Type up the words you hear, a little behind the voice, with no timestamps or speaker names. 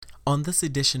On this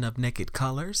edition of Naked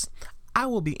Colors, I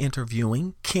will be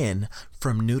interviewing Ken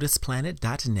from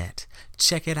nudistplanet.net.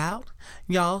 Check it out.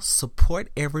 Y'all support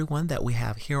everyone that we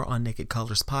have here on Naked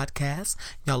Colors podcast.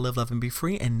 Y'all live, love, and be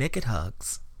free, and naked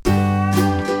hugs.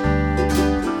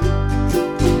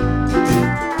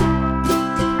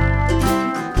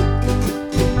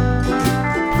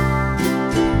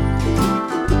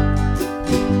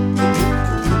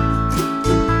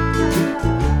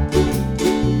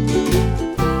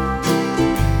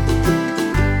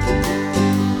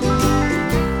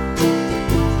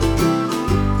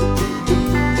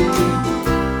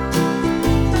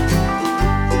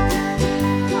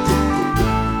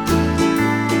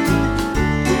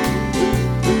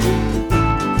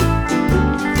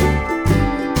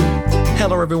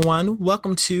 Hello, everyone.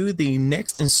 Welcome to the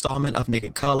next installment of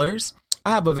Naked Colors.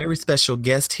 I have a very special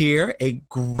guest here, a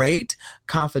great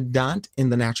confidant in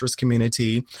the naturalist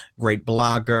community, great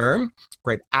blogger,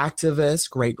 great activist,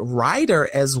 great writer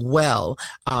as well.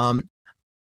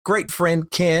 Great friend,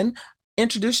 Ken.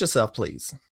 Introduce yourself,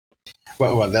 please.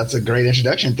 Well, that's a great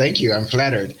introduction. Thank you. I'm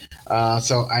flattered.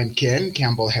 So I'm Ken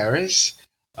Campbell Harris.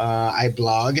 I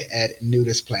blog at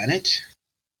Nudist Planet.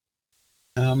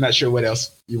 I'm not sure what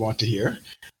else you want to hear,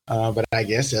 but I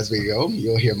guess as we go,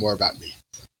 you'll hear more about me.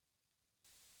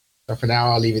 So for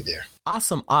now, I'll leave it there.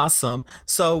 Awesome.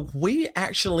 So we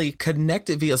actually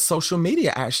connected via social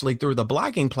media, actually through the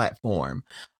blogging platform.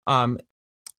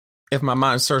 If my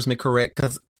mind serves me correct,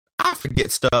 because I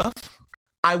forget stuff.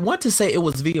 I want to say it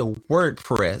was via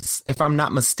WordPress, if I'm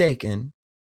not mistaken.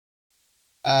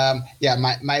 Yeah,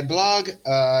 my blog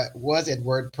was at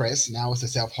WordPress. Now it's a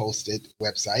self-hosted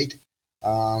website.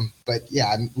 But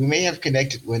yeah, we may have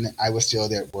connected when I was still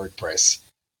there at WordPress.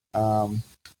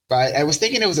 But I was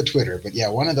thinking it was a Twitter, but yeah,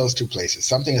 one of those two places,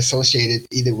 something associated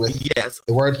either with the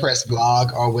WordPress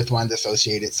blog or with one of the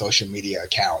associated social media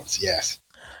accounts.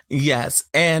 Yes.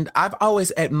 And I've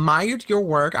always admired your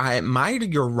work. I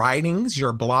admired your writings,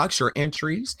 your blogs, your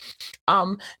entries.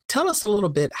 Tell us a little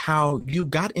bit how you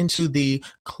got into the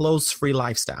clothes-free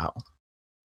lifestyle.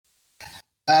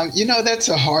 That's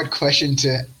a hard question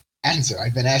to answer.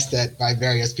 I've been asked that by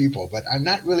various people, but I'm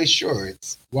not really sure.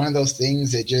 It's one of those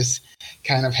things that just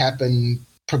kind of happened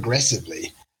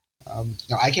progressively.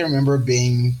 I can remember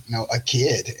being, a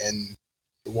kid and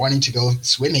wanting to go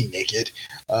swimming naked.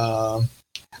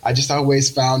 I just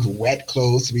always found wet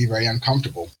clothes to be very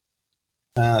uncomfortable.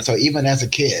 So even as a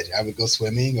kid, I would go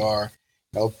swimming or,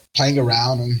 playing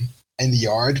around in the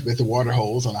yard with the water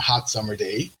hose on a hot summer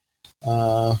day.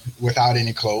 Without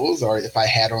any clothes, or if I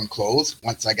had on clothes,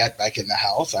 once I got back in the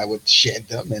house, I would shed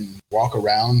them and walk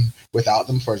around without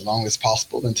them for as long as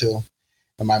possible until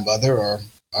my mother or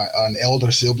an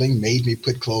elder sibling made me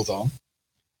put clothes on.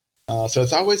 So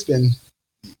it's always been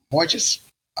more just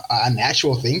a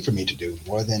natural thing for me to do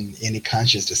more than any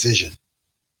conscious decision.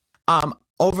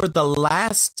 Over the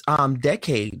last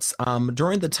decades,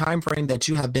 during the time frame that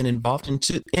you have been involved in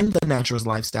the naturalist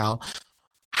lifestyle,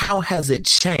 how has it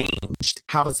changed?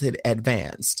 How has it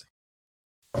advanced?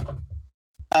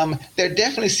 There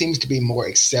definitely seems to be more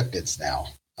acceptance now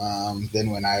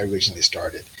than when I originally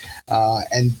started.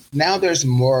 And now there's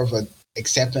more of an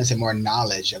acceptance and more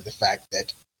knowledge of the fact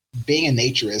that being a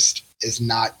naturist is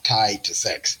not tied to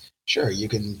sex. Sure, you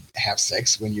can have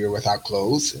sex when you're without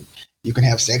clothes. You can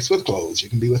have sex with clothes. You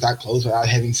can be without clothes without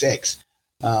having sex.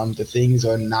 The things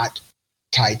are not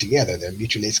tied together. They're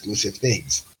mutually exclusive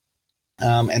things.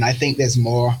 And I think there's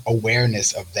more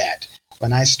awareness of that.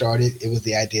 When I started, it was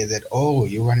the idea that,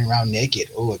 you're running around naked.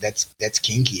 That's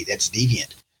kinky. That's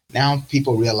deviant. Now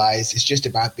people realize it's just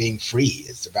about being free.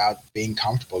 It's about being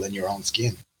comfortable in your own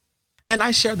skin. And I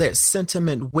share that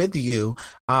sentiment with you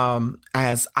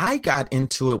as I got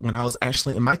into it when I was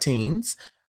actually in my teens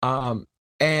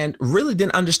and really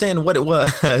didn't understand what it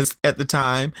was at the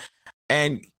time.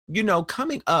 And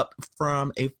coming up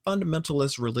from a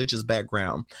fundamentalist religious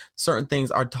background, certain things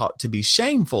are taught to be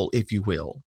shameful, if you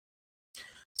will.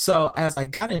 So as I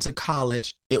got into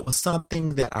college, it was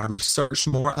something that I researched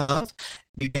more of,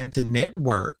 began to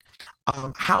network.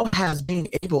 How has being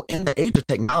able, in the age of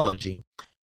technology,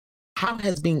 how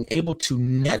has being able to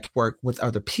network with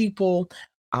other people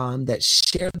that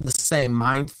share the same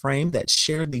mind frame, that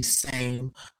share the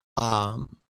same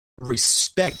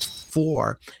respect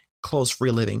for clothes-free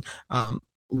living. How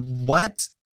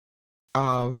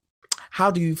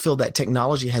do you feel that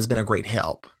technology has been a great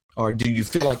help, or do you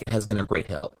feel like it has been a great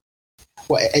help?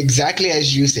 Well, exactly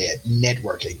as you said,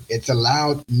 networking. It's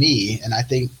allowed me, and I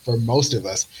think for most of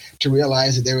us, to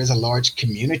realize that there is a large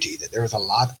community, that there is a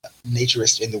lot of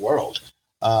naturists in the world.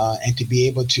 and to be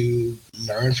able to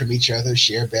learn from each other,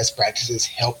 share best practices,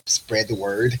 help spread the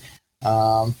word,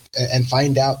 and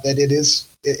find out that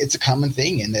it's a common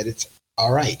thing and that it's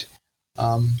all right.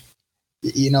 Um,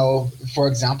 for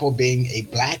example, being a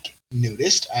Black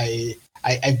nudist,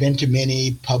 I've been to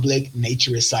many public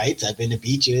naturist sites. I've been to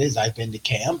beaches. I've been to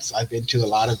camps. I've been to a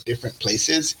lot of different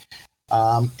places.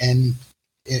 And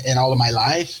in all of my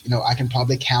life, I can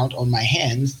probably count on my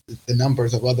hands the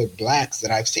numbers of other Blacks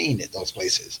that I've seen at those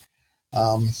places.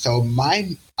 So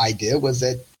my idea was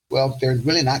that, well, they're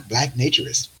really not Black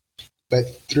naturists.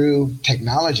 But through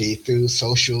technology, through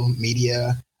social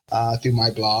media, through my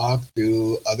blog,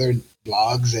 through other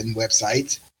blogs and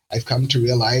websites, I've come to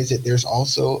realize that there's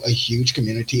also a huge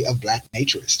community of Black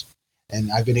naturists. And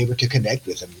I've been able to connect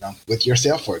with them, with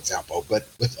yourself, for example, but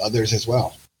with others as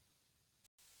well.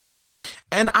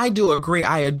 And I do agree.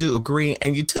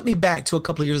 And you took me back to a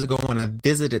couple of years ago when I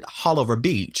visited Haulover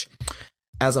Beach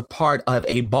as a part of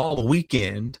a ball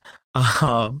weekend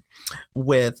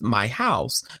with my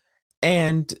house.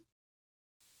 And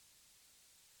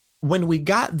when we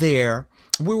got there,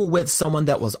 we were with someone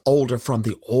that was older, from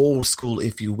the old school,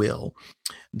 if you will,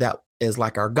 that is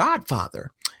like our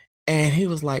godfather. And he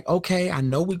was like, okay, I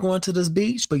know we're going to this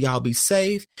beach, but y'all be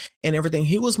safe and everything.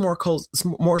 He was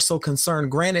more so concerned.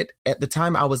 Granted, at the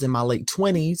time I was in my late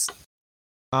 20s,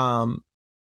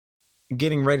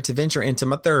 getting ready to venture into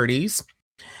my 30s.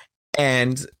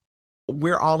 And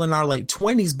we're all in our late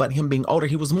 20s, but him being older,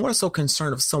 he was more so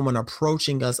concerned of someone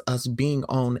approaching us being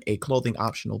on a clothing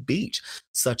optional beach,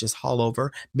 such as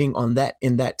Haulover, being on that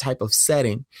in that type of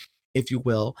setting, if you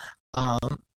will.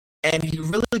 And he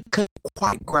really couldn't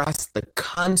quite grasp the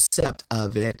concept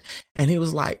of it. And he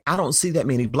was like, I don't see that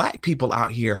many Black people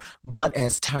out here. But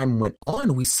as time went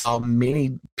on, we saw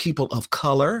many people of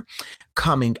color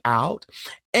coming out.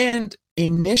 And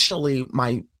initially,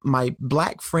 my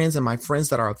Black friends and my friends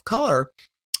that are of color,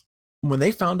 when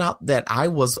they found out that I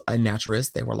was a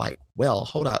naturist, they were like, well,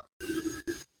 hold up.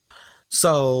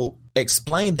 So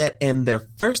explain that. And the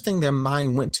first thing their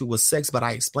mind went to was sex, but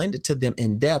I explained it to them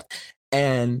in depth.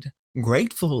 And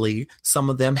gratefully, some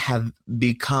of them have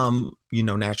become,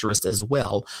 naturists as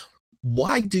well.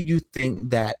 Why do you think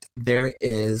that there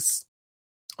is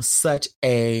such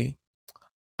I'm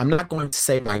not going to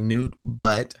say minute,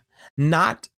 but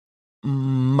not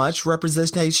much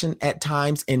representation at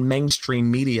times in mainstream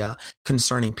media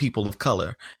concerning people of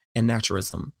color and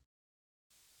naturism?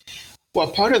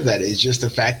 Well, part of that is just the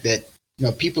fact that,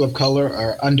 people of color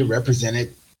are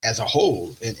underrepresented as a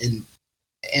whole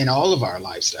in all of our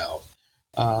lifestyle,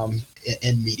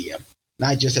 in media,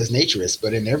 not just as naturists,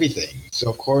 but in everything.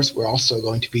 So, of course, we're also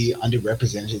going to be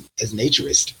underrepresented as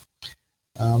naturists.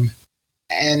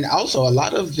 And also, a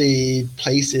lot of the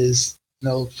places,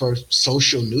 for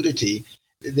social nudity,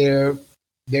 they're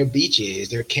beaches,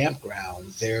 they're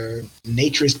campgrounds, they're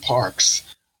naturist parks,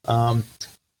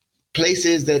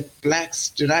 places that Blacks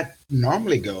do not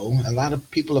normally go. A lot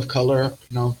of people of color,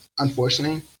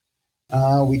 unfortunately,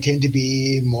 we tend to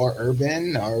be more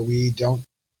urban, or we don't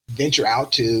venture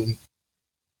out to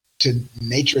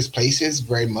naturist places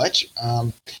very much.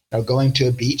 Going to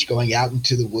a beach, going out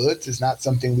into the woods is not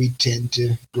something we tend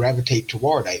to gravitate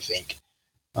toward, I think.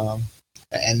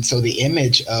 And so the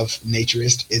image of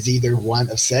naturist is either one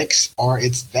of sex or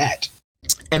it's that.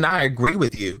 And I agree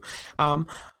with you.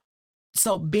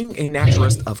 So being a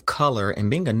naturist of color and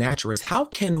being a naturist, how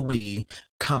can we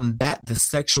combat the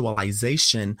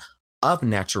sexualization of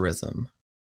naturism?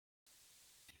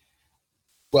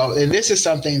 Well, and this is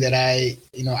something that I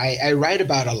write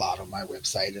about a lot on my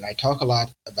website, and I talk a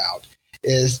lot about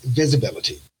is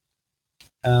visibility.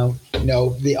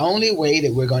 The only way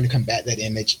that we're going to combat that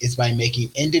image is by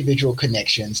making individual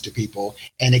connections to people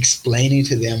and explaining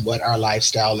to them what our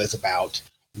lifestyle is about,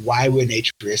 why we're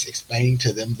naturists, explaining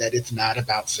to them that it's not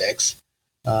about sex,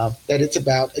 that it's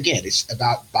about, again, it's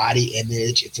about body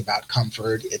image, it's about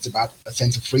comfort, it's about a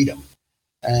sense of freedom.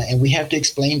 And we have to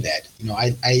explain that.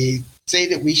 I say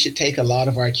that we should take a lot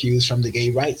of our cues from the gay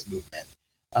rights movement.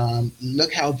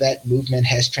 Look how that movement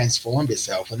has transformed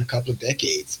itself in a couple of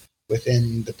decades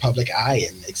within the public eye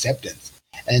and acceptance.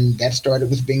 And that started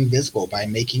with being visible, by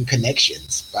making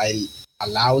connections, by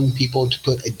allowing people to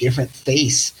put a different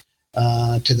face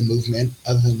to the movement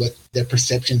other than what their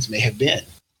perceptions may have been.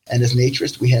 And as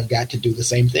naturists, we have got to do the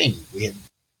same thing. We have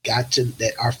got to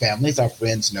let our families, our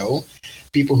friends know,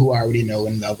 people who already know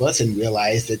and love us, and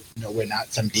realize that we're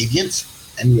not some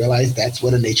deviants, and realize that's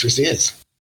what a naturist is.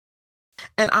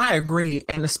 And I agree.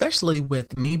 And especially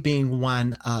with me being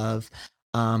one of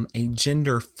a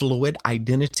gender fluid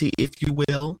identity, if you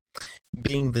will,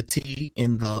 being the T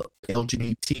in the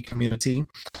LGBT community,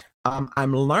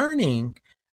 I'm learning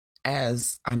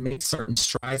as I make certain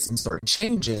strides and certain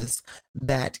changes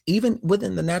that even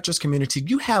within the naturist community,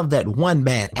 you have that one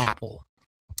bad apple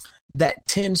that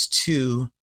tends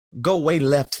to go way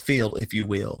left field, if you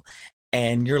will.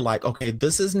 And you're like, okay,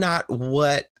 this is not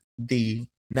what the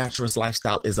naturist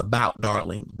lifestyle is about,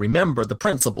 darling. Remember the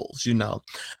principles,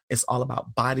 it's all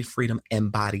about body freedom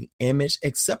and body image,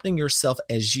 accepting yourself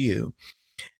as you.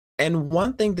 And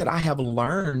one thing that I have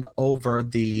learned over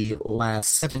the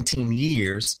last 17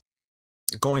 years,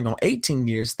 going on 18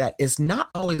 years, that it's not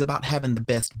always about having the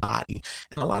best body.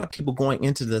 And a lot of people going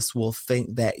into this will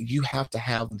think that you have to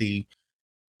have the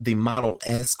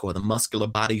model-esque or the muscular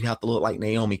body. You have to look like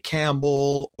Naomi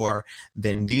Campbell or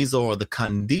Vin Diesel or the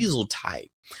Con Diesel type.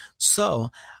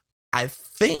 So I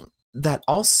think that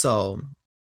also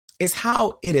is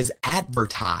how it is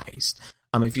advertised.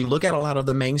 If you look at a lot of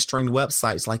the mainstream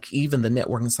websites, like even the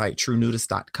networking site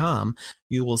TrueNudist.com,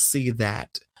 you will see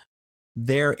that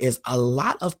there is a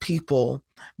lot of people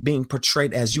being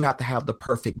portrayed as you have to have the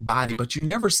perfect body, but you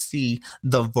never see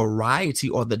the variety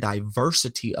or the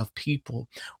diversity of people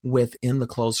within the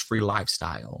clothes-free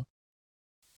lifestyle.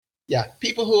 Yeah,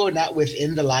 people who are not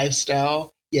within the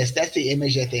lifestyle, yes, that's the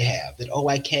image that they have, that, oh,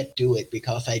 I can't do it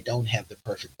because I don't have the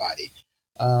perfect body.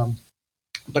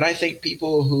 But I think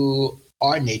people who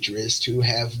are naturists, who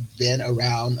have been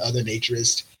around other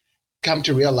naturists, come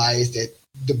to realize that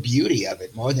the beauty of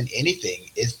it, more than anything,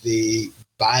 is the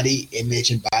body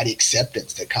image and body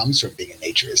acceptance that comes from being a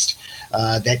naturist.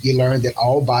 That you learn that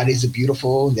all bodies are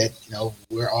beautiful, that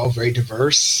we're all very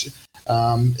diverse,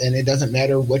 and it doesn't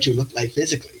matter what you look like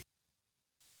physically.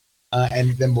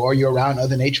 And the more you're around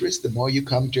other naturists, the more you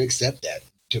come to accept that,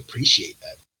 to appreciate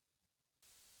that.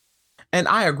 And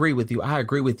I agree with you.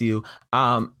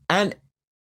 And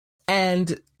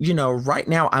right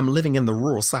now I'm living in the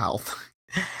rural South.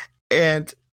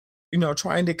 And,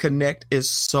 trying to connect is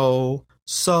so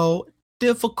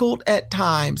difficult at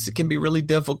times. It can be really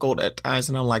difficult at times.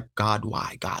 And I'm like, God,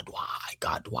 why? God, why?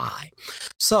 God, why?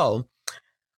 So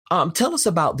tell us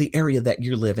about the area that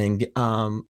you're living.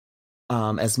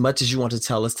 As much as you want to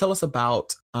tell us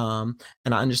about, and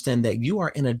I understand that you are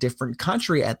in a different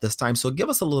country at this time. So give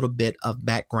us a little bit of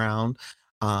background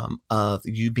of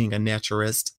you being a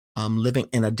naturist, living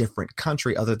in a different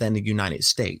country other than the United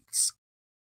States.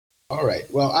 All right.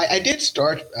 Well, I did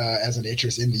start as an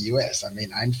naturist in the U.S. I mean,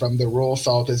 I'm from the rural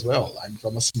South as well. I'm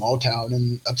from a small town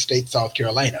in upstate South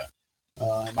Carolina.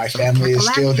 My family is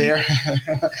still there.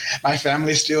 My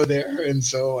family is still there, and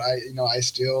so I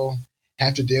still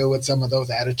have to deal with some of those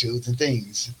attitudes and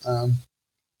things.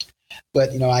 But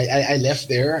I left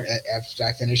there after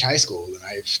I finished high school, and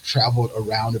I've traveled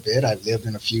around a bit. I've lived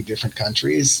in a few different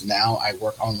countries. Now I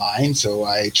work online, so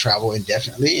I travel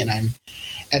indefinitely, and I'm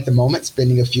at the moment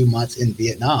spending a few months in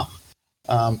Vietnam.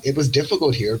 It was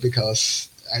difficult here because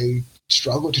I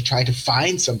struggled to try to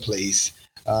find some place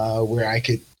where I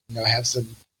could have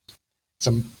some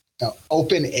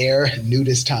open air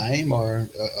nudist time or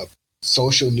a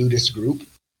social nudist group.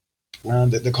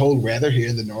 The cold weather here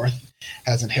in the north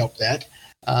hasn't helped that.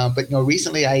 But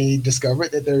recently I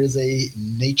discovered that there is a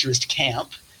naturist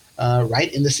camp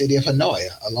right in the city of Hanoi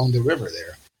along the river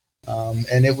there.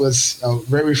 And it was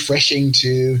very refreshing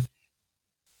to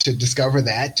discover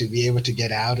that, to be able to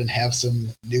get out and have some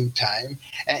new time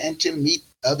and to meet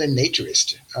other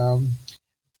naturists.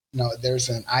 There's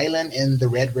an island in the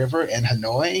Red River in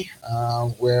Hanoi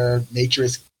where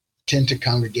naturists tend to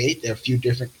congregate. There are a few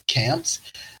different camps.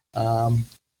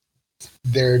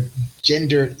 They're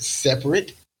gender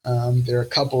separate. There are a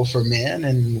couple for men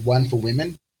and one for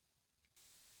women.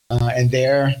 And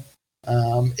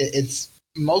it's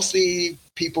mostly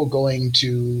people going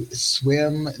to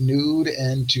swim nude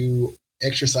and to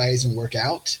exercise and work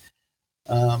out.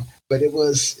 But it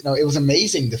was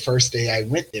amazing the first day I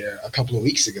went there a couple of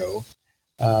weeks ago.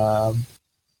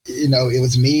 It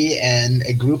was me and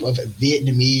a group of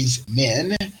Vietnamese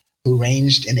men who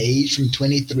ranged in age from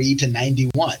 23 to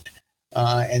 91.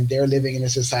 And they're living in a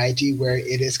society where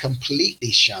it is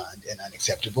completely shunned and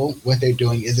unacceptable. What they're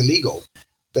doing is illegal.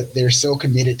 But they're so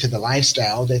committed to the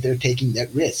lifestyle that they're taking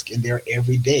that risk, and they're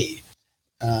every day.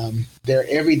 They're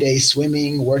every day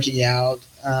swimming, working out,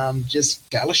 just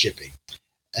fellowshipping.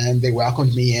 And they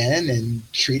welcomed me in and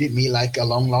treated me like a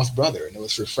long-lost brother, and it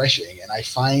was refreshing. And I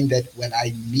find that when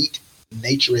I meet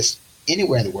naturists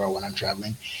anywhere in the world when I'm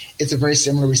traveling, it's a very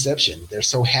similar reception. They're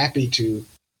so happy to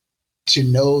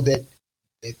know that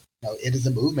it is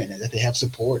a movement and that they have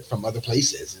support from other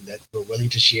places, and that we're willing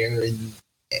to share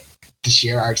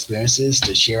our experiences,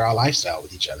 to share our lifestyle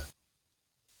with each other.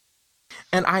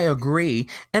 And I agree.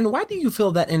 And why do you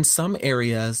feel that in some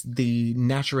areas the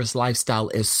naturist lifestyle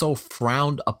is so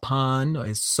frowned upon,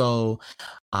 is so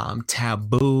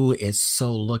taboo, is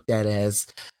so looked at as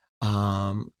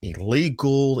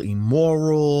illegal,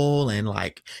 immoral, and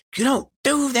like, you don't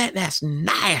do that, that's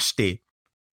nasty.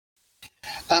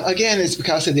 Again, it's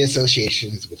because of the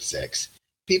associations with sex.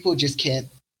 People just can't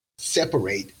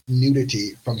separate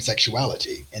nudity from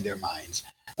sexuality in their minds,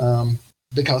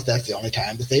 because that's the only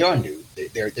time that they are nude.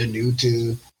 They're nude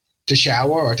to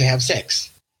shower or to have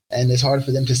sex, and it's hard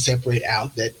for them to separate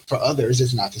out that for others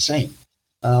it's not the same.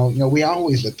 We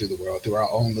always look through the world through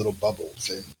our own little bubbles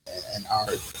and our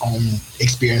own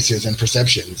experiences and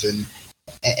perceptions, and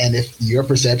if your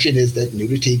perception is that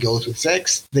nudity goes with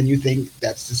sex, then you think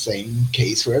that's the same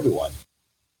case for everyone.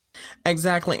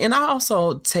 Exactly. And I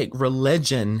also take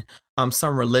religion,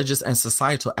 some religious and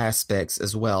societal aspects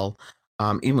as well,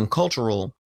 even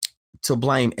cultural, to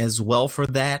blame as well for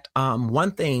that.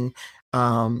 One thing,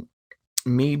 um,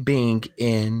 me being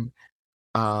in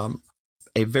um,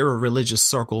 a very religious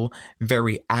circle,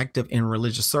 very active in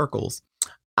religious circles,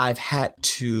 I've had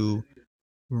to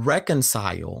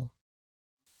reconcile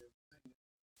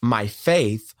my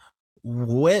faith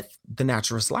with the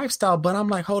naturist lifestyle. But I'm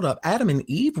like, hold up, Adam and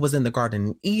Eve was in the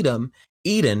garden, Eden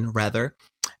rather,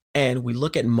 and we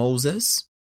look at Moses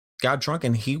got drunk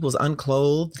and he was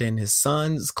unclothed and his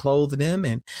sons clothed him,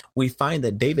 and we find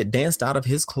that David danced out of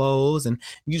his clothes, and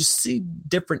you see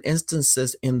different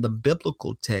instances in the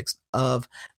biblical text of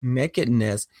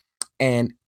nakedness.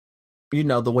 And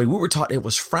the way we were taught, it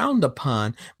was frowned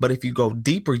upon, but if you go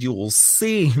deeper you will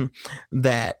see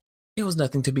that it was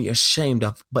nothing to be ashamed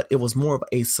of, but it was more of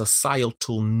a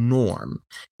societal norm,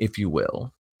 if you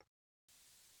will.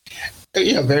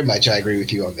 Very much I agree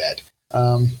with you on that.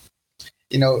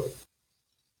 You know,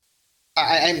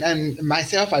 I'm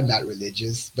myself, I'm not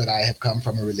religious, but I have come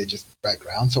from a religious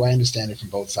background, so I understand it from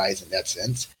both sides in that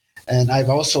sense. And I've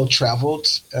also traveled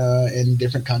in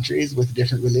different countries with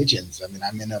different religions. I mean,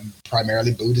 I'm in a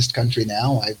primarily Buddhist country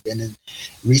now.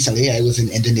 Recently, I was in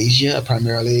Indonesia, a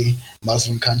primarily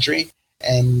Muslim country.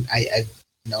 And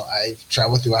I've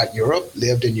traveled throughout Europe,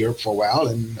 lived in Europe for a while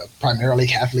in a primarily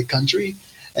Catholic country.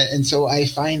 And so I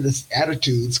find this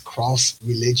attitudes cross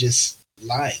religious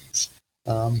lines,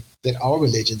 that all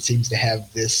religion seems to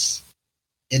have this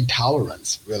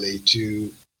intolerance really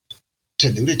to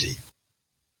nudity.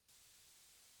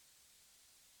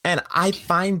 And I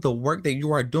find the work that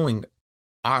you are doing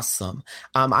awesome.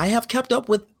 I have kept up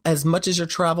with as much as your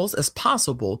travels as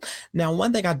possible. Now,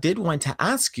 one thing I did want to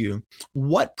ask you,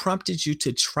 what prompted you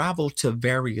to travel to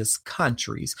various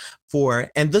countries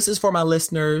and this is for my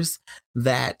listeners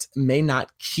that may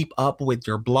not keep up with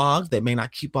your blog, that may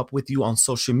not keep up with you on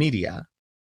social media?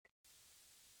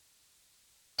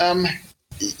 I've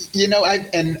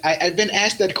been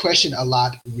asked that question a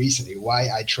lot recently, why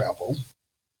I travel.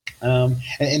 And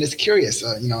it's curious,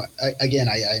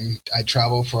 I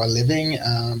travel for a living.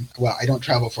 Well, I don't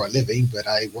travel for a living, but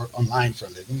I work online for a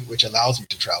living, which allows me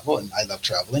to travel, and I love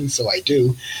traveling, so I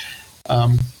do.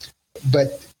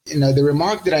 But the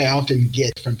remark that I often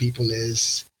get from people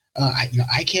is,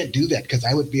 I can't do that because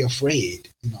I would be afraid.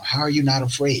 How are you not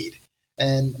afraid?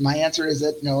 And my answer is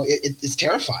that it's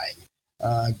terrifying.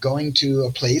 Going to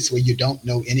a place where you don't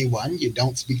know anyone, you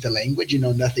don't speak the language, you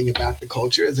know nothing about the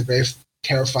culture is a very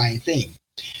terrifying thing.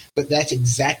 But that's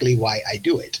exactly why I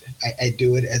do it. I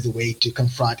do it as a way to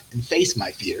confront and face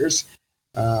my fears,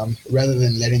 rather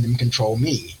than letting them control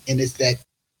me. And it's that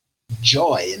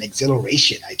joy and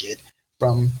exhilaration I get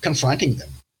from confronting them,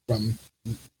 from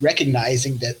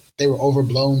recognizing that they were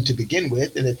overblown to begin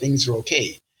with and that things are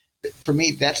okay. For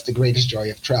me, that's the greatest joy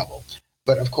of travel.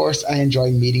 But of course, I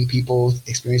enjoy meeting people,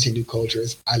 experiencing new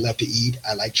cultures. I love to eat.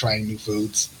 I like trying new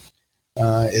foods,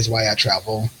 is why I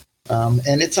travel.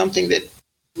 And it's something that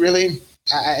really,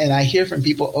 and I hear from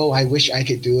people, oh, I wish I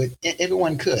could do it.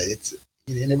 Everyone could.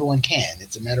 And everyone can.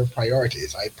 It's a matter of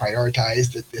priorities. I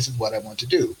prioritize that this is what I want to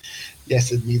do.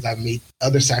 Yes, it means I've made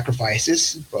other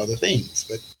sacrifices for other things,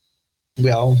 but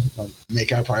we all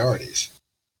make our priorities.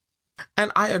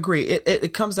 And I agree.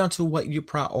 It comes down to what you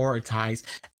prioritize.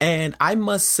 And I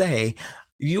must say,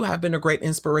 you have been a great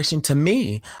inspiration to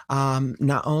me,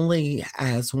 not only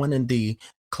as one in the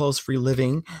clothes free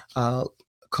living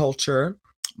culture,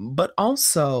 but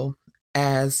also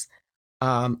as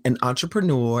an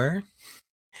entrepreneur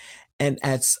and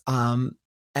as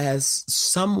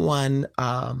someone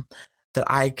that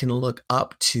I can look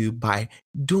up to by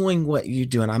doing what you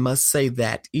do. And I must say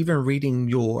that even reading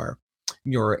your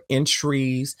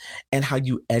entries and how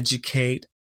you educate,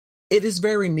 it is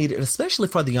very needed, especially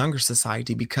for the younger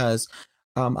society, because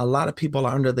a lot of people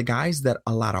are under the guise that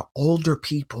a lot of older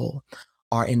people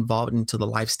are involved into the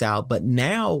lifestyle. But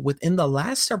now, within the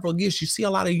last several years, you see a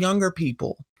lot of younger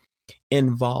people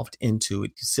involved into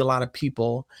it. You see a lot of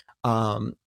people,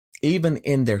 even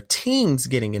in their teens,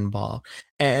 getting involved.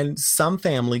 And some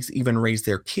families even raise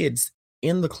their kids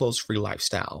in the clothes-free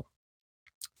lifestyle.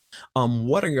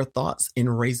 What are your thoughts in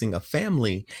raising a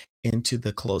family into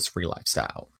the clothes-free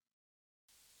lifestyle?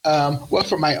 Well,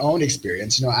 from my own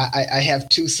experience, I have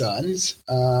two sons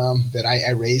that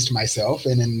I raised myself,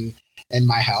 and in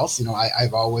my house,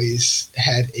 I've always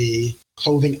had a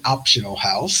clothing optional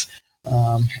house,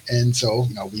 and so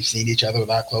we've seen each other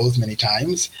without clothes many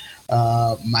times.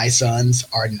 My sons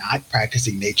are not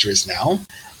practicing naturists now,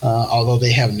 although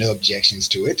they have no objections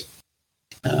to it.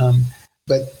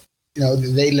 But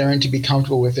they learn to be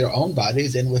comfortable with their own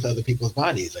bodies and with other people's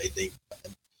bodies, I think,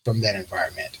 from that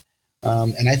environment.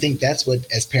 And I think that's what,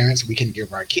 as parents, we can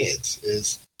give our kids,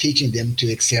 is teaching them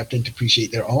to accept and to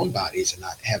appreciate their own bodies and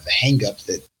not have the hang-ups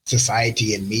that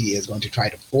society and media is going to try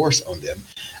to force on them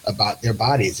about their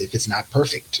bodies if it's not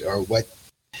perfect, or what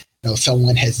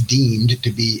someone has deemed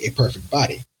to be a perfect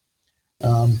body.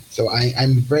 So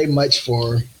I'm very much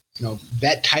for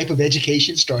that type of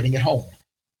education starting at home.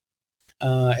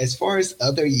 As far as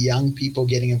other young people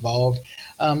getting involved,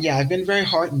 I've been very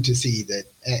heartened to see that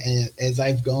as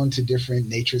I've gone to different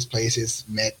naturist places,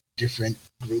 met different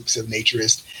groups of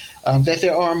naturists, that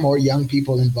there are more young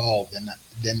people involved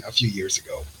than a few years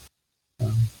ago.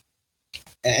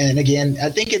 And again, I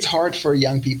think it's hard for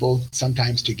young people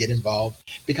sometimes to get involved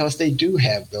because they do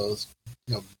have those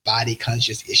body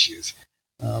conscious issues,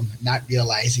 not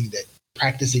realizing that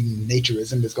practicing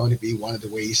naturism is going to be one of the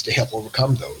ways to help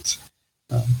overcome those.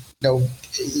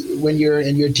 When you're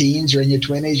in your teens or in your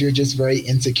 20s, you're just very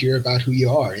insecure about who you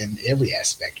are in every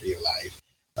aspect of your life,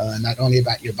 not only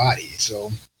about your body.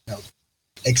 So,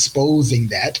 exposing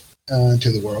that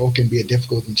to the world can be a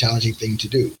difficult and challenging thing to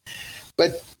do.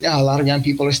 But a lot of young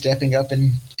people are stepping up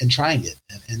and trying it,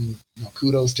 and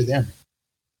kudos to them.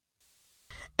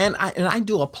 And I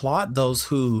do applaud those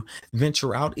who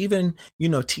venture out, even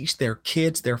teach their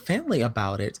kids, their family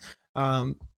about it.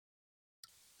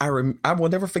 I will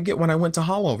never forget when I went to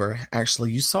Hallover.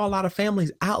 Actually, you saw a lot of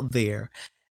families out there,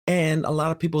 and a lot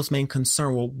of people's main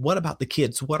concern, well, what about the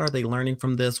kids? What are they learning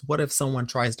from this? What if someone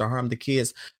tries to harm the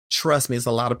kids? Trust me, there's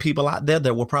a lot of people out there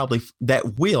that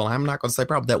I'm not going to say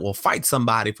probably, that will fight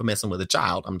somebody for messing with a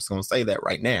child. I'm just going to say that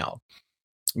right now,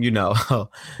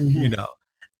 Mm-hmm.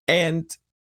 And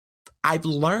I've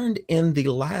learned in the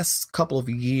last couple of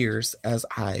years, as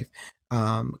I've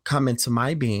come into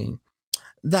my being,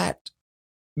 that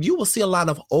you will see a lot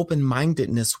of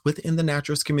open-mindedness within the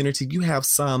naturist community. You have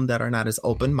some that are not as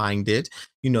open-minded,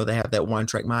 they have that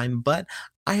one-track mind, but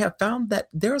I have found that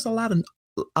there's a lot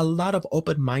of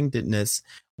open-mindedness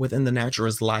within the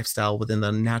naturist lifestyle, within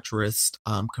the naturist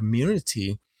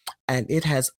community, and it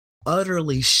has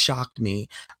utterly shocked me,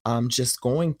 just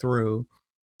going through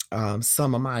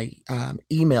some of my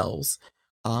emails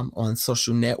on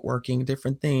social networking,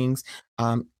 different things.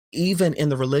 Even in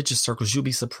the religious circles, you'll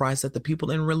be surprised at the people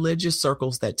in religious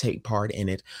circles that take part in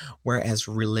it, whereas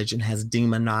religion has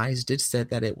demonized it, said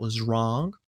that it was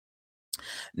wrong.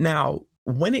 Now,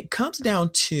 when it comes down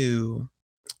to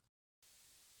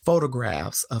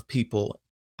photographs of people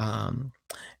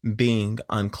being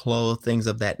unclothed, things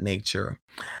of that nature,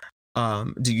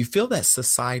 do you feel that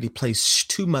society places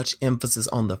too much emphasis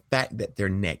on the fact that they're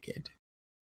naked?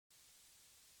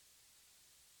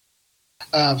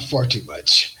 Far too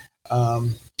much.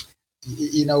 One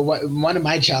of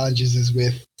my challenges is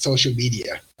with social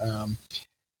media.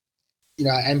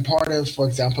 I'm part of, for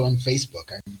example, on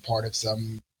Facebook, I'm part of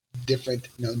some different,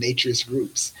 naturist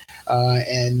groups.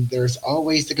 And there's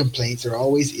always the complaints, there are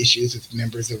always issues with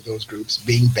members of those groups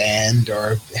being banned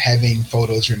or having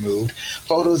photos removed,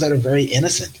 photos that are very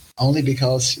innocent, only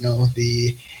because,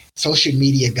 the social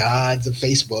media gods of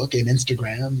Facebook and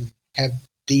Instagram have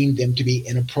deemed them to be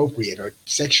inappropriate or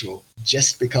sexual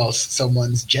just because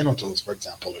someone's genitals, for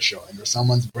example, are showing or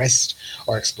someone's breasts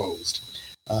are exposed.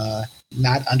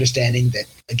 Not understanding that,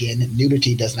 again,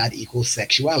 nudity does not equal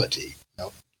sexuality.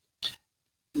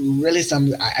 Really,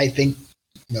 I think,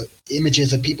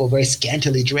 images of people very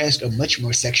scantily dressed are much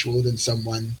more sexual than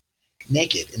someone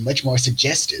naked and much more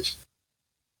suggestive.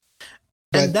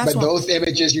 But those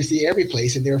images you see every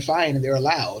place, and they're fine and they're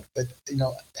allowed. But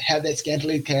have that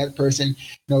scantily clad person,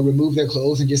 remove their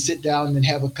clothes and just sit down and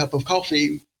have a cup of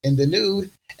coffee in the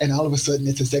nude, and all of a sudden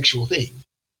it's a sexual thing.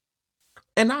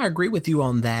 And I agree with you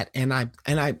on that. And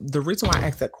the reason why I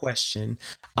asked that question,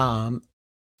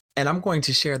 and I'm going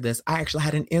to share this, I actually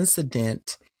had an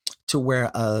incident to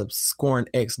where a scorned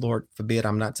ex, Lord forbid,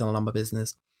 I'm not telling all my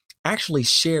business, actually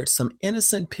shared some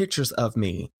innocent pictures of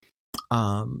me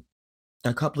um,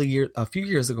 a few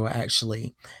years ago,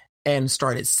 actually, and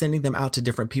started sending them out to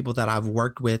different people that I've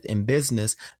worked with in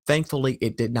business. Thankfully,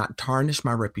 it did not tarnish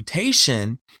my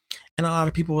reputation. And a lot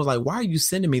of people were like, why are you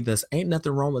sending me this? Ain't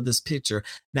nothing wrong with this picture.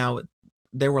 Now,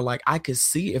 they were like, I could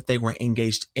see if they were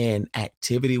engaged in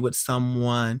activity with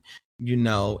someone,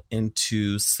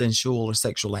 into sensual or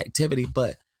sexual activity.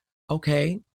 But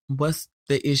okay, what's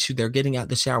the issue? They're getting out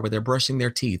the shower, they're brushing their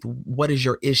teeth. What is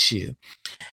your issue?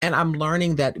 And I'm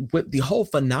learning that with the whole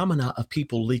phenomena of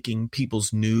people leaking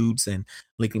people's nudes and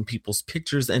leaking people's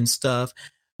pictures and stuff,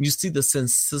 you see the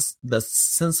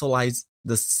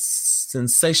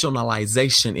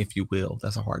sensationalization, if you will,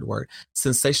 that's a hard word,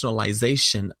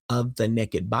 sensationalization of the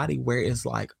naked body, where it's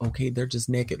like, okay, they're just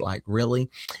naked, like,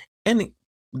 really? And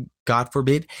God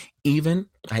forbid, even,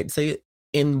 I'd say it,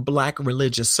 in Black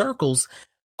religious circles,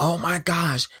 oh my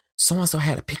gosh, so-and-so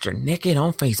had a picture naked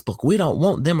on Facebook. We don't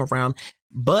want them around.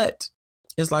 But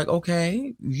it's like,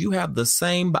 okay, you have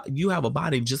a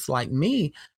body just like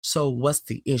me. So what's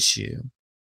the issue?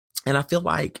 And I feel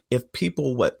like if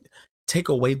people would take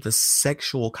away the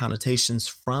sexual connotations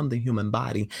from the human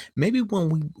body, maybe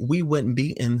when we wouldn't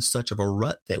be in such of a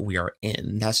rut that we are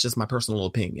in. That's just my personal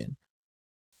opinion.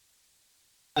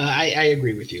 I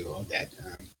agree with you on that,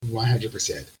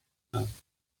 100%.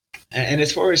 And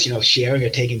as far as, sharing or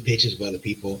taking pictures of other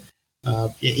people,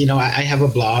 I have a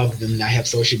blog and I have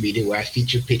social media where I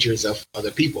feature pictures of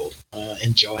other people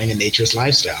enjoying a naturist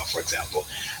lifestyle, for example.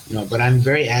 But I'm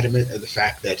very adamant of the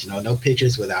fact that, no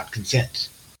pictures without consent.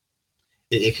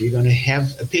 If you're going to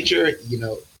have a picture,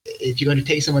 if you're going to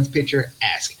take someone's picture,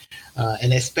 ask.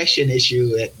 And especially an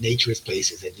issue at naturist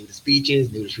places, at nudist beaches,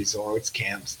 nudist resorts,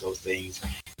 camps, those things.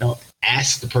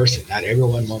 Ask the person. Not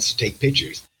everyone wants to take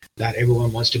pictures. Not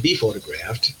everyone wants to be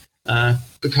photographed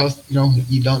because,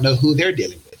 you don't know who they're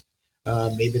dealing with.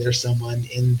 Maybe there's someone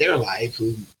in their life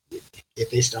who, if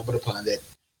they stumbled upon that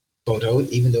photo,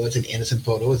 even though it's an innocent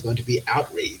photo, is going to be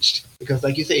outraged. Because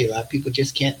like you say, a lot of people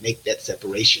just can't make that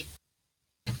separation.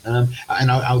 And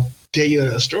I'll tell you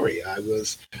a story. I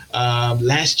was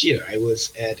last year, I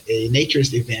was at a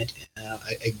naturist event,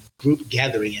 a group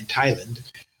gathering in Thailand.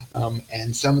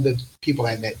 And some of the people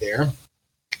I met there,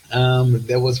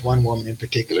 there was one woman in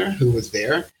particular who was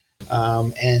there,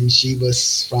 and she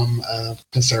was from a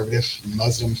conservative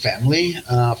Muslim family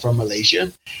from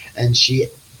Malaysia, and she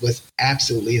was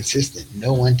absolutely insistent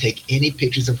no one take any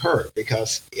pictures of her,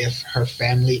 because if her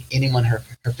family,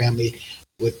 her family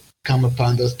would come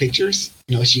upon those pictures,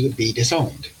 she would be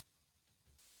disowned.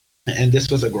 And this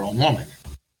was a grown woman.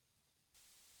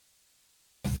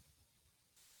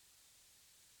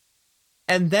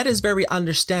 And that is very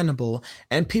understandable.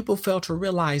 And people fail to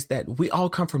realize that we all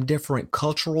come from different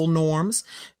cultural norms,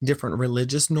 different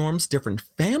religious norms, different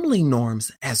family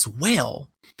norms as well.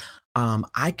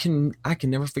 I can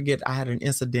never forget, I had an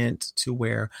incident to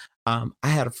where I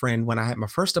had a friend when I had my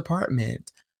first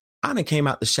apartment. I done came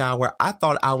out the shower. I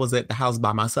thought I was at the house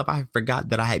by myself. I forgot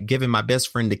that I had given my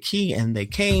best friend the key, and they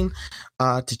came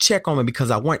to check on me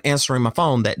because I weren't answering my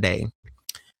phone that day.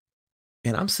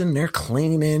 And I'm sitting there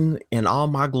cleaning in all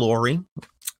my glory.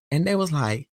 And they was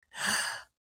like,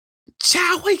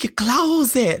 child, where your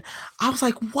clothes at? I was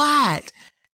like, what?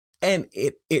 And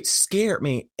it scared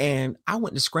me. And I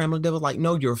went to scramble. They was like,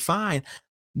 no, you're fine.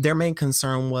 Their main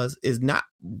concern was not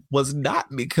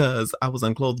because I was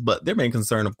unclothed, but their main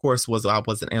concern, of course, was I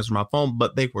wasn't answering my phone.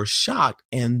 But they were shocked.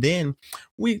 And then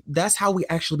that's how we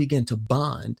actually began to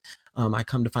bond. I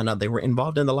come to find out they were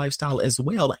involved in the lifestyle as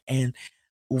well. And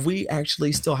we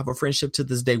actually still have a friendship to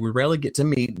this day. We rarely get to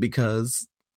meet because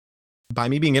by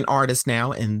me being an artist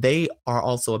now, and they are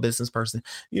also a business person,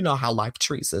 you know how life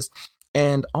treats us.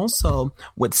 And also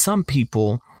with some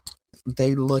people,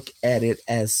 they look at it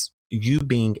as you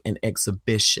being an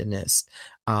exhibitionist.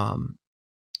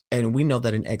 And we know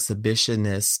that an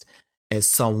exhibitionist is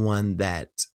someone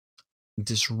that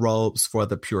disrobes for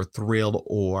the pure thrill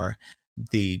or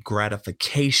the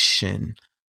gratification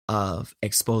of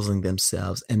exposing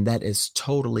themselves. And that is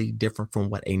totally different from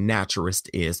what a naturist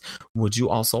is. Would you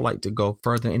also like to go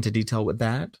further into detail with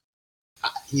that?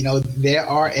 There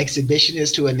are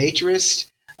exhibitionists to a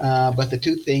naturist, but the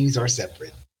two things are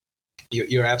separate.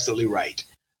 You're absolutely right.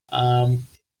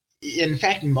 In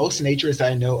fact, most naturists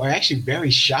I know are actually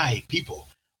very shy people.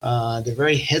 They're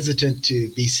very hesitant to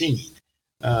be seen,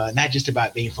 not just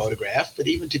about being photographed, but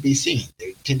even to be seen.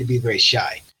 They tend to be very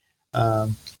shy.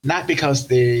 Not because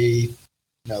they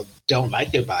don't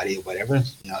like their body or whatever.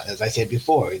 As I said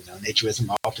before,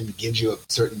 naturism often gives you a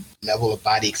certain level of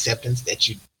body acceptance that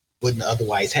you wouldn't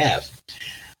otherwise have.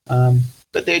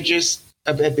 But they're just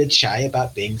a bit shy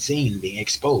about being seen, being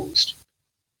exposed.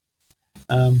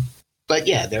 But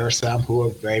yeah, there are some who are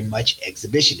very much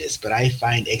exhibitionists, but I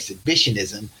find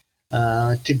exhibitionism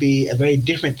to be a very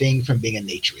different thing from being a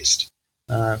naturist.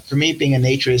 For me, being a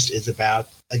naturist is about,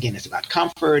 again, it's about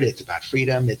comfort, it's about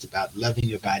freedom, it's about loving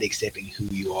your body, accepting who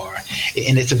you are,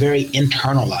 and it's a very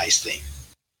internalized thing.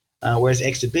 Whereas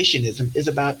exhibitionism is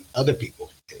about other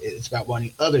people. It's about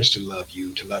wanting others to love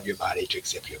you, to love your body, to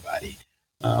accept your body.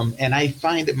 And I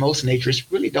find that most naturists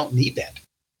really don't need that.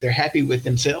 They're happy with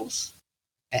themselves,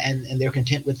 and they're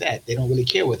content with that. They don't really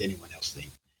care what anyone else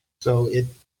thinks. So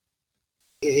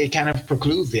it kind of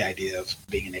precludes the idea of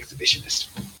being an exhibitionist.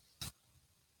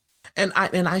 And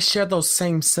I share those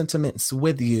same sentiments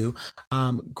with you.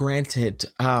 Granted,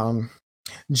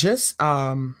 just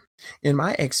in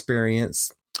my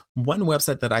experience, one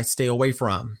website that I stay away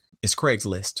from is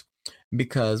Craigslist,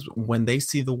 because when they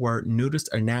see the word nudist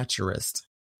or naturist,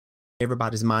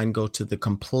 everybody's mind go to the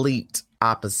complete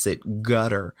opposite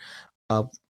gutter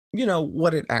of,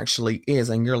 what it actually is.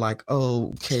 And you're like,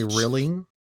 oh, okay, really?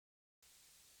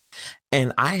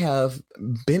 And I have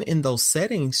been in those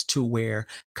settings to where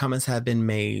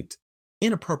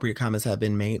inappropriate comments have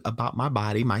been made about my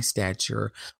body, my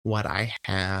stature, what I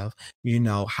have,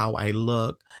 how I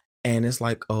look. And it's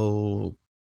like, okay,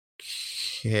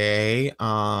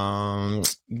 yeah,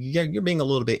 you're being a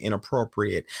little bit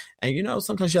inappropriate. And,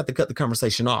 sometimes you have to cut the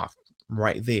conversation off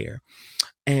right there.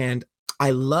 And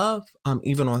I love,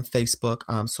 even on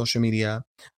Facebook, social media,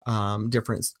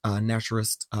 different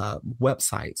naturist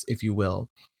websites, if you will,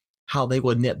 how they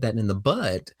will nip that in the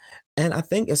bud. And I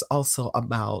think it's also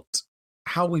about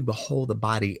how we behold the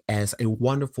body as a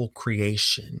wonderful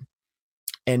creation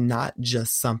and not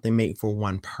just something made for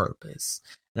one purpose.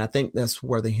 And I think that's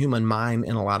where the human mind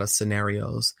in a lot of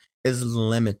scenarios is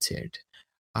limited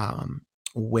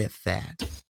with that.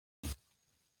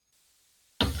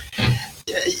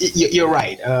 You're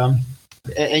right.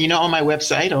 And on my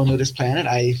website, on Nudist Planet,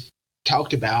 I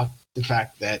talked about the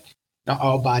fact that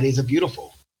all bodies are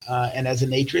beautiful. And as a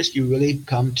naturist, you really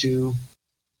come to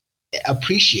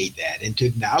appreciate that and to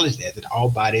acknowledge that all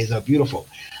bodies are beautiful.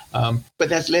 But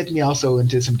that's led me also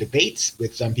into some debates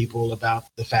with some people about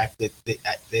the fact that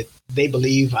they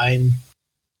believe I'm,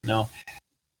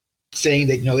 saying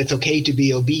that, it's okay to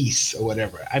be obese or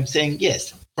whatever. I'm saying,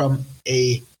 yes, from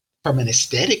an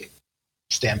aesthetic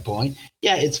standpoint,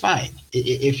 yeah, it's fine.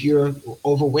 If you're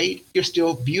overweight, you're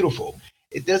still beautiful.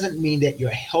 It doesn't mean that you're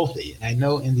healthy. And I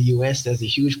know in the US, there's a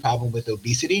huge problem with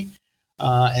obesity.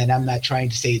 And I'm not trying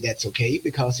to say that's okay,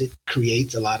 because it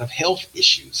creates a lot of health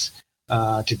issues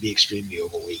to be extremely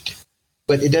overweight.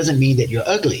 But it doesn't mean that you're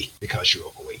ugly because you're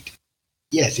overweight.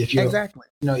 Yes, if you're exactly,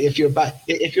 if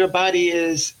your body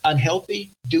is unhealthy,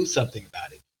 do something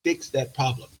about it. Fix that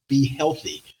problem. Be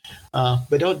healthy.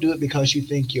 But don't do it because you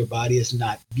think your body is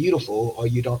not beautiful, or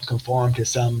you don't conform to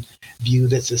some view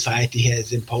that society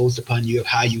has imposed upon you of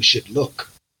how you should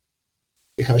look.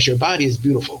 Because your body is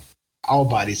beautiful. All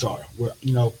bodies are.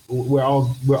 We're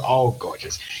all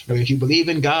gorgeous. If you believe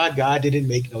in God, God didn't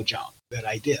make no junk. That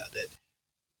idea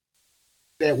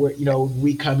that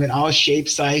we come in all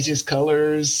shapes, sizes,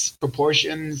 colors,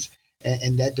 proportions,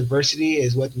 and that diversity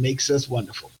is what makes us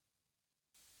wonderful.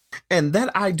 And that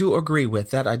I do agree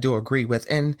with.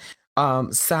 And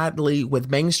sadly, with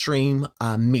mainstream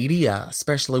media,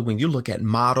 especially when you look at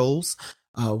models,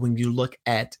 when you look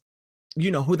at,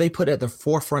 who they put at the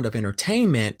forefront of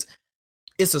entertainment,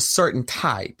 it's a certain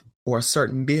type or a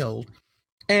certain build.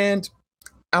 And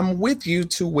I'm with you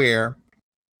to where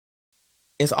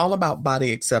it's all about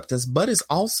body acceptance, but it's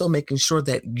also making sure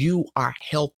that you are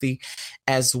healthy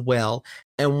as well.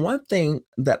 And one thing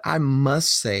that I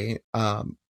must say,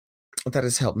 that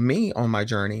has helped me on my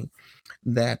journey,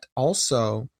 that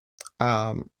also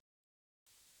that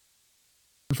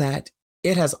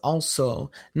it has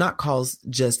also not caused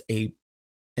just an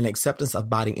acceptance of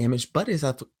body image, but it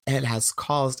has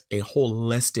caused a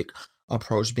holistic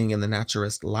approach being in the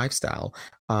naturist lifestyle.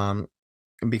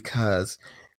 Because,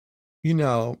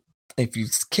 if you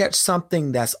catch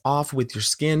something that's off with your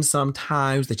skin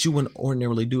sometimes that you wouldn't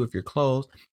ordinarily do if you're clothed,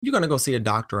 you're going to go see a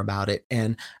doctor about it.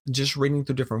 And just reading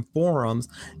through different forums,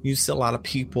 you see a lot of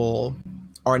people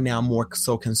are now more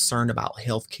so concerned about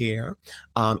healthcare,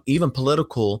 even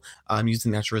political,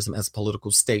 using naturism as a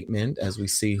political statement, as we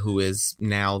see who is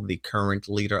now the current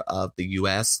leader of the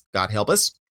U.S., God help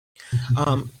us.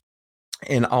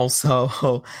 And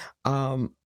also,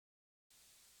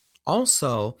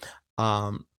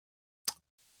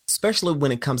 especially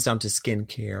when it comes down to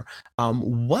skincare,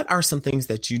 what are some things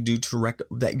that you do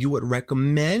that you would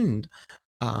recommend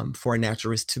for a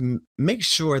naturalist to make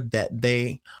sure that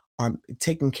they are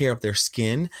taking care of their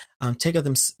skin,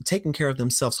 taking care of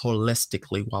themselves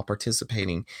holistically while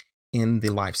participating in the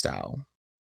lifestyle?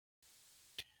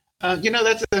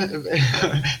 That's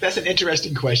that's an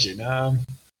interesting question. I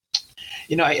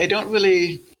don't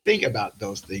really think about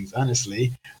those things,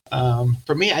 honestly.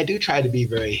 For me, I do try to be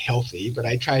very healthy, but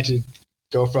I try to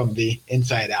go from the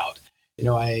inside out.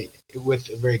 With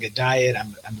a very good diet,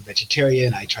 I'm a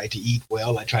vegetarian. I try to eat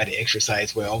well. I try to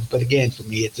exercise well. But again, for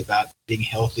me, it's about being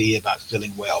healthy, about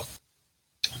feeling well.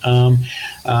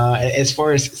 As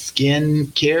far as skin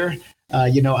care,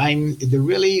 I'm the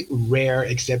really rare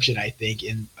exception, I think,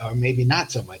 or maybe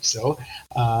not so much so,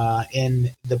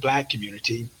 in the Black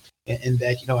community. And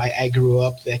that, I grew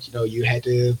up that, you had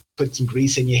to put some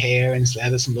grease in your hair and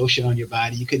slather some lotion on your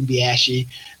body. You couldn't be ashy,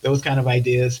 those kind of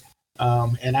ideas.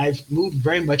 And I've moved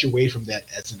very much away from that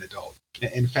as an adult.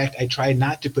 In fact, I try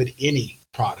not to put any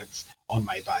products on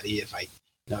my body if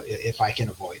I can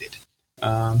avoid it.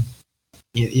 I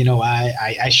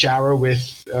shower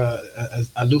with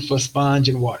a loofah sponge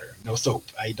and water, no soap.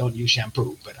 I don't use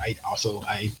shampoo, but I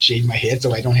shave my head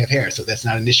so I don't have hair, so that's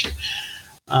not an issue.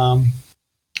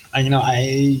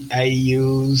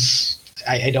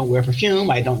 I don't wear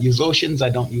perfume. I don't use lotions. I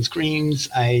don't use creams.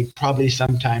 I probably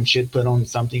sometimes should put on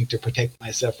something to protect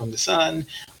myself from the sun,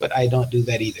 but I don't do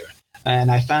that either.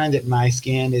 And I find that my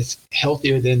skin is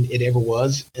healthier than it ever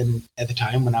was at the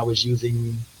time when I was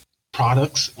using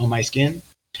products on my skin.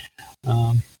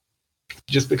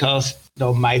 Just because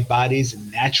my body's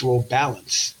natural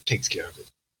balance takes care of it.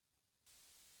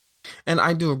 And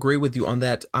I do agree with you on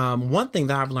that. One thing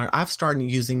that I've learned, I've started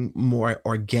using more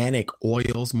organic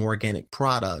oils, more organic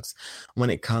products when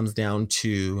it comes down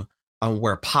to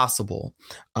where possible.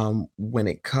 When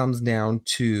it comes down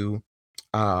to,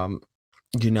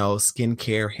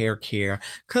 skincare, hair care,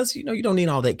 because, you don't need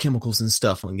all that chemicals and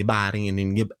stuff on your body and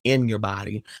in your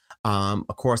body.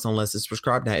 Of course, unless it's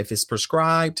prescribed. Now, if it's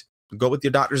prescribed, go with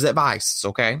your doctor's advice.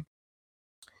 Okay.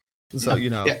 So,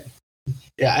 Yeah.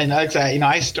 Yeah, and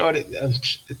I started,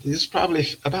 this is probably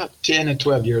about 10 or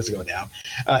 12 years ago now.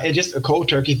 It's just a cold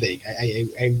turkey thing.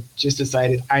 I just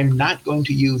decided I'm not going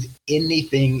to use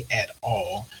anything at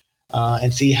all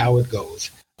and see how it goes.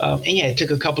 It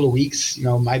took a couple of weeks.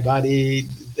 My body,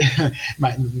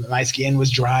 my skin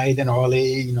was dried and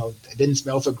oily. It didn't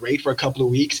smell so great for a couple of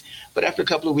weeks. But after a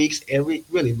couple of weeks,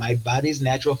 my body's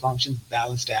natural functions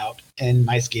balanced out, and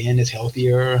my skin is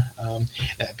healthier.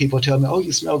 People tell me, "Oh,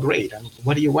 you smell great."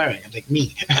 What are you wearing? I'm like,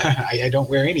 me. I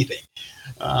don't wear anything.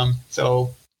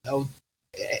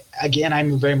 Again,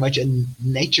 I'm very much a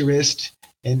naturist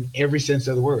in every sense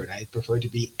of the word. I prefer to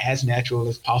be as natural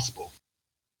as possible.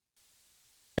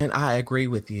 And I agree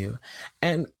with you.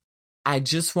 And I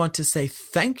just want to say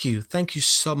thank you. Thank you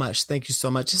so much. Thank you so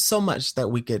much. There's so much that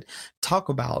we could talk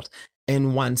about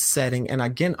in one setting. And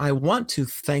again, I want to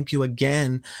thank you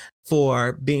again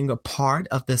for being a part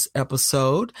of this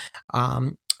episode.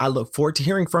 I look forward to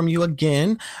hearing from you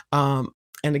again. And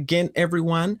again,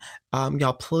 everyone,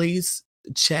 y'all, please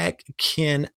check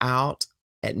Ken out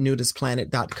at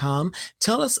nudistplanet.com.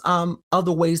 Tell us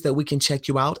other ways that we can check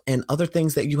you out and other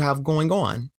things that you have going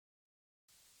on.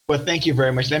 Well, thank you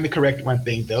very much. Let me correct one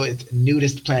thing, though. It's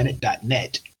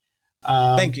nudistplanet.net.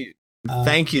 Thank you.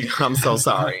 Thank you. I'm so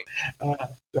sorry.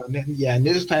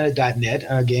 Nudistplanet.net.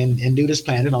 Again, and Nudist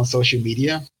Planet on social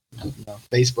media,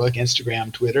 Facebook,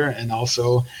 Instagram, Twitter, and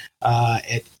also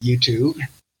at YouTube.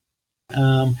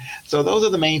 So those are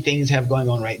the main things I have going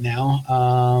on right now.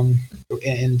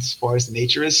 And as far as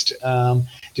naturist,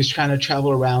 just trying to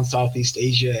travel around Southeast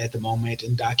Asia at the moment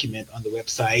and document on the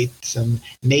website some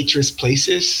naturist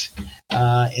places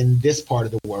in this part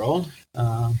of the world.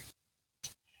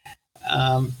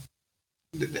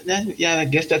 I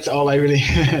guess that's all I really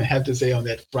have to say on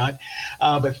that front.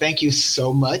 But thank you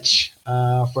so much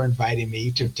for inviting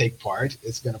me to take part.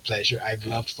 It's been a pleasure. I've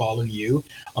loved following you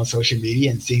on social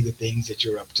media and seeing the things that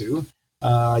you're up to.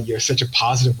 You're such a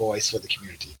positive voice for the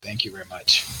community. Thank you very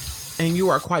much. And you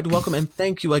are quite welcome. And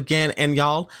thank you again. And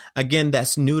y'all, again,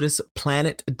 that's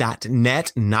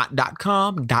nudistplanet.net, not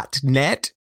 .com,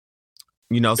 .net.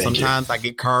 Sometimes I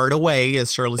get carried away,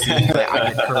 as Shirley said.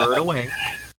 I get carried away.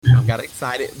 I got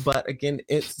excited. But again,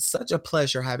 it's such a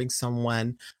pleasure having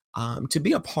someone to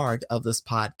be a part of this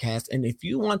podcast. And if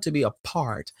you want to be a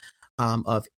part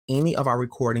of any of our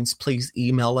recordings, please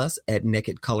email us at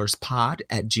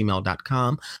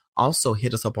nakedcolorspod@gmail.com. Also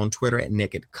hit us up on Twitter at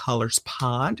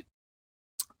nakedcolorspod.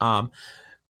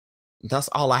 That's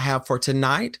all I have for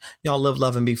tonight. Y'all live,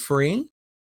 love, and be free.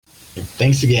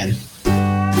 Thanks again.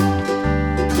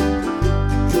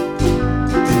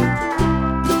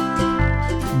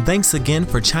 Thanks again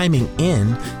for chiming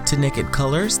in to Naked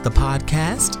Colors, the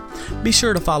podcast. Be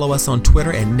sure to follow us on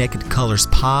Twitter at Naked Colors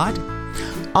Pod.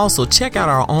 Also, check out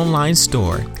our online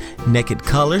store,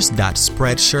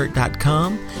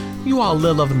 nakedcolors.spreadshirt.com. You all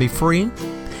live, love, and be free.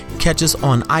 Catch us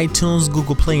on iTunes,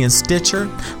 Google Play, and Stitcher.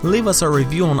 Leave us a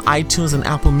review on iTunes and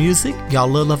Apple Music. Y'all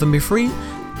live, love, and be free.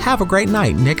 Have a great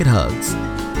night. Naked hugs.